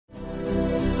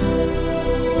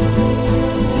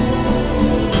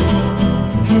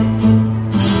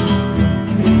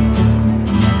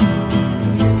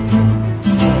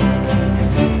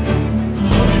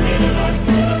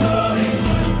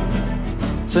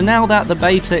So now that the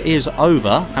beta is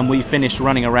over and we've finished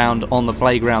running around on the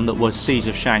playground that was Siege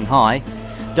of Shanghai,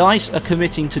 DICE are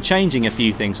committing to changing a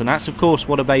few things, and that's of course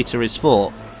what a beta is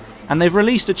for. And they've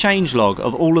released a changelog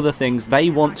of all of the things they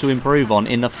want to improve on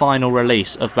in the final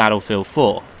release of Battlefield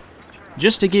 4.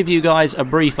 Just to give you guys a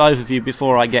brief overview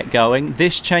before I get going,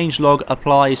 this changelog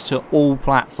applies to all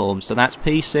platforms, so that's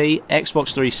PC,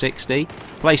 Xbox 360,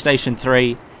 PlayStation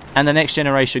 3, and the next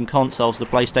generation consoles, the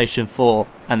PlayStation 4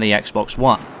 and the Xbox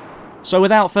One. So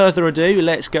without further ado,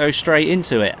 let's go straight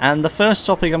into it, and the first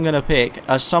topic I'm going to pick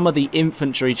are some of the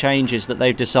infantry changes that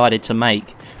they've decided to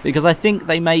make, because I think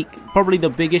they make probably the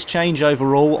biggest change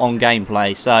overall on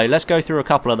gameplay, so let's go through a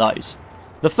couple of those.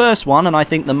 The first one, and I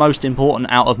think the most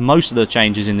important out of most of the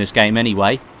changes in this game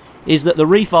anyway, is that the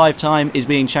revive time is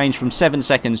being changed from 7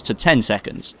 seconds to 10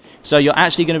 seconds, so you're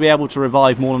actually going to be able to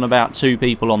revive more than about 2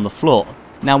 people on the floor.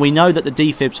 Now we know that the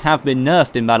defibs have been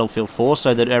nerfed in Battlefield 4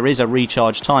 so that there is a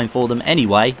recharge time for them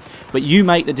anyway, but you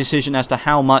make the decision as to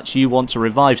how much you want to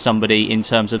revive somebody in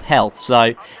terms of health,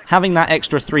 so having that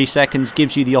extra 3 seconds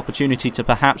gives you the opportunity to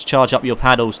perhaps charge up your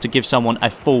paddles to give someone a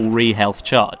full re-health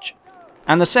charge.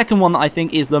 And the second one that I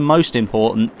think is the most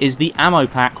important is the ammo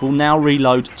pack will now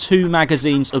reload 2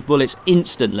 magazines of bullets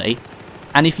instantly,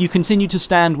 and if you continue to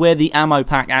stand where the ammo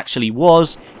pack actually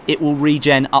was, it will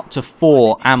regen up to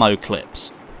 4 ammo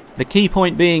clips. The key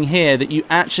point being here that you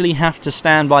actually have to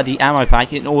stand by the ammo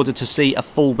pack in order to see a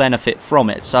full benefit from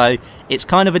it, so it's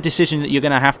kind of a decision that you're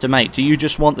going to have to make. Do you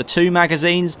just want the 2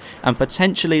 magazines and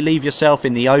potentially leave yourself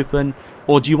in the open,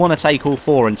 or do you want to take all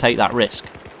 4 and take that risk?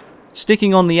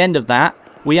 Sticking on the end of that,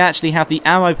 we actually have the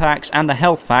ammo packs and the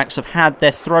health packs have had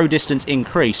their throw distance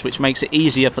increase, which makes it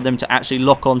easier for them to actually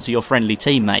lock onto your friendly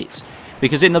teammates.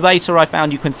 Because in the beta I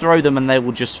found you can throw them and they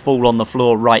will just fall on the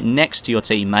floor right next to your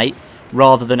teammate,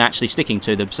 rather than actually sticking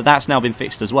to them, so that's now been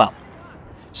fixed as well.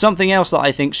 Something else that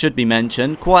I think should be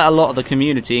mentioned, quite a lot of the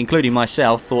community, including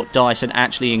myself, thought DICE had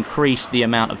actually increased the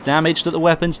amount of damage that the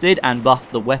weapons did and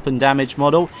buffed the weapon damage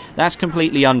model. That's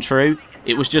completely untrue.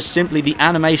 It was just simply the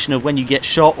animation of when you get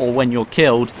shot or when you're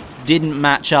killed didn't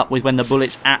match up with when the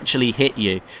bullets actually hit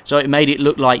you. So it made it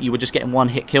look like you were just getting one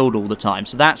hit killed all the time.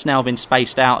 So that's now been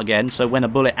spaced out again. So when a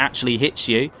bullet actually hits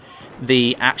you,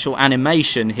 the actual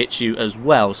animation hits you as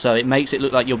well. So it makes it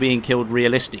look like you're being killed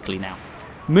realistically now.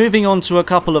 Moving on to a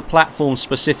couple of platform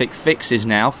specific fixes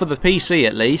now, for the PC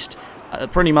at least.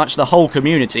 Pretty much the whole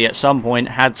community at some point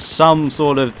had some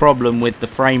sort of problem with the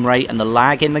frame rate and the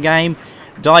lag in the game.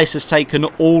 DICE has taken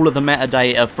all of the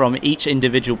metadata from each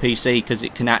individual PC because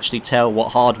it can actually tell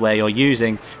what hardware you're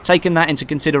using, taken that into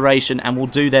consideration and will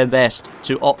do their best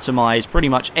to optimize pretty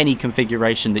much any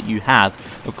configuration that you have.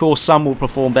 Of course some will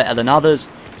perform better than others,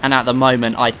 and at the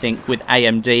moment I think with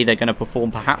AMD they're going to perform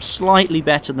perhaps slightly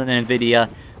better than Nvidia,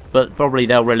 but probably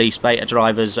they'll release beta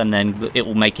drivers and then it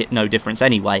will make it no difference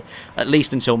anyway, at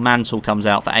least until Mantle comes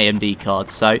out for AMD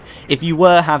cards. So if you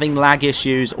were having lag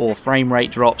issues or frame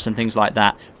rate drops and things like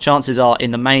that, chances are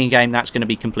in the main game that's going to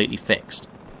be completely fixed.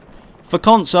 For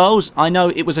consoles, I know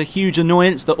it was a huge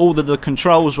annoyance that all of the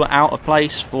controls were out of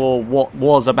place for what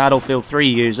was a Battlefield 3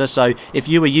 user, so if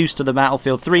you were used to the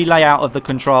Battlefield 3 layout of the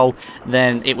control,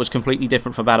 then it was completely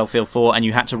different for Battlefield 4 and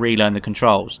you had to relearn the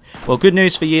controls. Well, good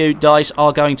news for you, DICE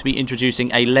are going to be introducing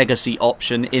a legacy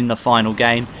option in the final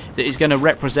game that is going to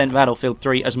represent Battlefield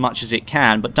 3 as much as it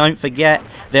can, but don't forget,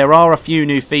 there are a few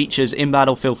new features in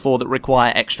Battlefield 4 that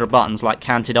require extra buttons like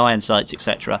canted iron sights,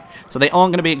 etc. So they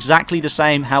aren't going to be exactly the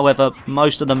same, however,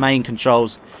 most of the main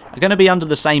controls are going to be under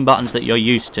the same buttons that you're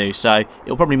used to, so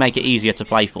it'll probably make it easier to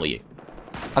play for you.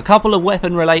 A couple of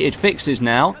weapon related fixes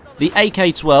now. The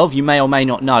AK-12, you may or may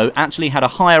not know, actually had a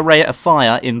higher rate of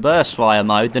fire in burst fire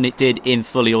mode than it did in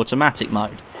fully automatic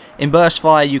mode. In burst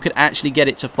fire you could actually get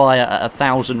it to fire at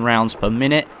 1,000 rounds per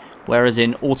minute, whereas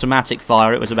in automatic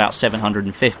fire it was about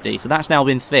 750, so that's now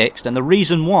been fixed, and the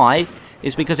reason why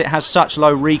is because it has such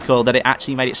low recoil that it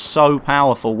actually made it so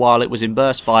powerful while it was in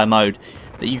burst fire mode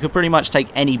that you could pretty much take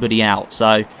anybody out,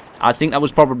 so I think that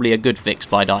was probably a good fix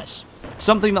by DICE.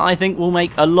 Something that I think will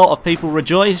make a lot of people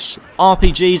rejoice,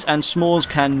 RPGs and SMORs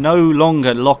can no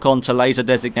longer lock on to laser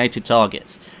designated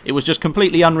targets. It was just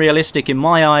completely unrealistic in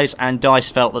my eyes, and DICE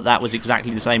felt that that was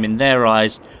exactly the same in their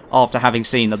eyes after having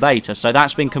seen the beta, so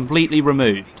that's been completely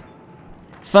removed.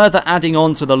 Further adding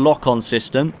on to the lock-on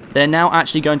system, they're now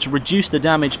actually going to reduce the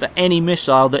damage for any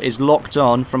missile that is locked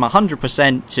on from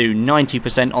 100% to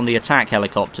 90% on the attack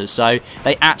helicopters, so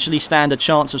they actually stand a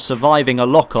chance of surviving a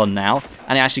lock-on now,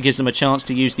 and it actually gives them a chance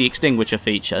to use the extinguisher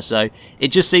feature, so it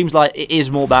just seems like it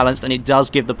is more balanced and it does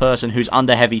give the person who's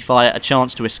under heavy fire a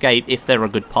chance to escape if they're a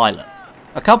good pilot.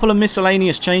 A couple of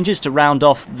miscellaneous changes to round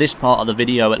off this part of the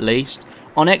video at least.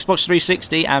 On Xbox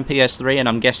 360 and PS3, and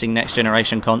I'm guessing next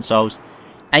generation consoles,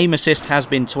 aim assist has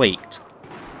been tweaked.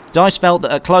 DICE felt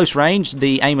that at close range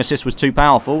the aim assist was too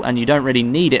powerful and you don't really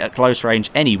need it at close range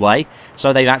anyway,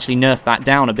 so they've actually nerfed that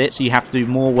down a bit, so you have to do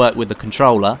more work with the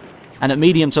controller. And at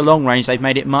medium to long range they've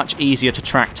made it much easier to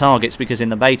track targets, because in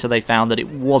the beta they found that it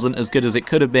wasn't as good as it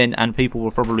could have been and people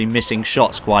were probably missing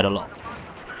shots quite a lot.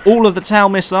 All of the TOW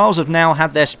missiles have now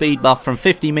had their speed buff from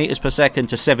 50 meters per second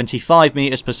to 75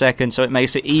 meters per second, so it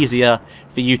makes it easier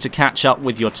for you to catch up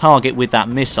with your target with that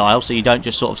missile, so you don't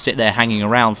just sort of sit there hanging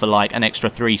around for like an extra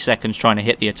 3 seconds trying to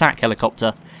hit the attack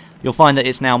helicopter. You'll find that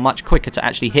it's now much quicker to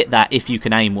actually hit that if you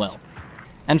can aim well.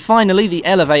 And finally, the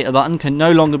elevator button can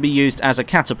no longer be used as a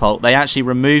catapult. They actually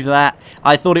removed that.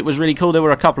 I thought it was really cool. There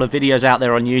were a couple of videos out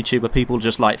there on YouTube of people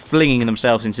just like flinging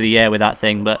themselves into the air with that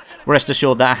thing, but rest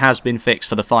assured that has been fixed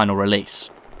for the final release.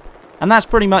 And that's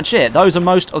pretty much it. Those are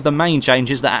most of the main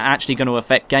changes that are actually going to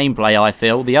affect gameplay, I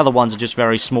feel. The other ones are just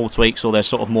very small tweaks, or they're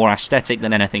sort of more aesthetic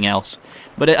than anything else.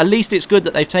 But at least it's good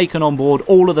that they've taken on board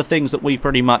all of the things that we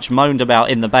pretty much moaned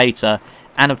about in the beta,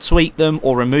 and have tweaked them,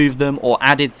 or removed them, or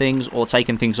added things, or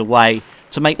taken things away,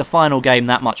 to make the final game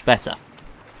that much better.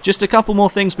 Just a couple more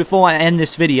things before I end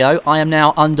this video. I am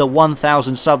now under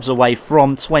 1,000 subs away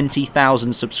from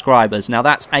 20,000 subscribers. Now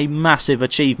that's a massive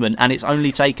achievement, and it's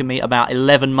only taken me about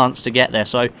 11 months to get there.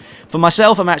 So for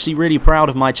myself, I'm actually really proud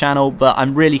of my channel, but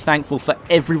I'm really thankful for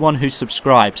everyone who's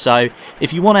subscribed. So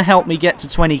if you want to help me get to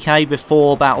 20k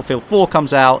before Battlefield 4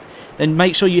 comes out, then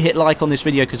make sure you hit like on this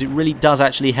video, because it really does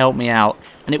actually help me out.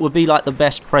 And it would be like the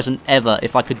best present ever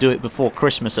if I could do it before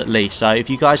Christmas at least. So if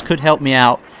you guys could help me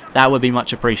out, that would be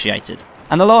much appreciated.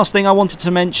 And the last thing I wanted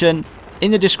to mention,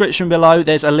 in the description below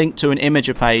there's a link to an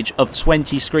Imager page of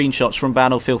 20 screenshots from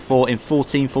Battlefield 4 in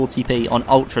 1440p on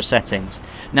ultra settings.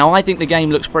 Now I think the game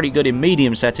looks pretty good in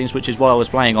medium settings, which is what I was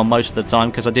playing on most of the time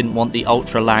because I didn't want the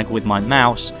ultra lag with my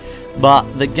mouse, but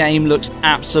the game looks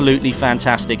absolutely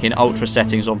fantastic in ultra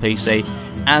settings on PC,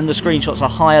 and the screenshots are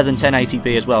higher than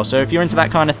 1080p as well, so if you're into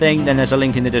that kind of thing then there's a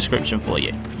link in the description for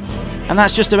you. And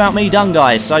that's just about me done,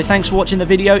 guys, so thanks for watching the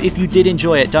video. If you did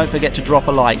enjoy it, don't forget to drop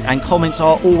a like, and comments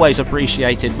are always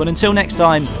appreciated. But until next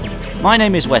time, my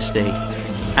name is Westy,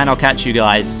 and I'll catch you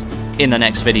guys in the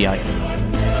next video.